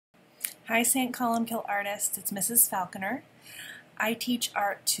Hi St. Columkill artists, it's Mrs. Falconer. I teach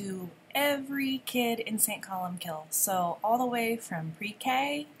art to every kid in St. Columkill, so all the way from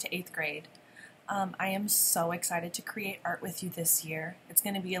pre-K to 8th grade. I am so excited to create art with you this year. It's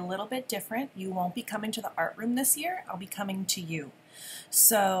going to be a little bit different. You won't be coming to the art room this year, I'll be coming to you.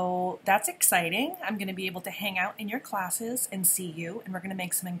 So that's exciting. I'm going to be able to hang out in your classes and see you, and we're going to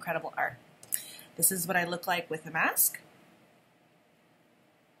make some incredible art. This is what I look like with a mask.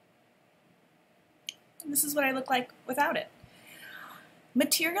 And this is what I look like without it.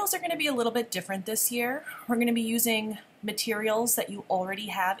 Materials are going to be a little bit different this year. We're going to be using materials that you already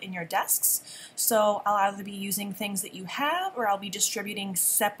have in your desks. So I'll either be using things that you have, or I'll be distributing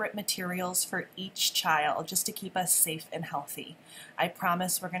separate materials for each child just to keep us safe and healthy. I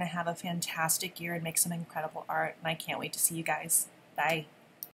promise we're going to have a fantastic year and make some incredible art, and I can't wait to see you guys. Bye.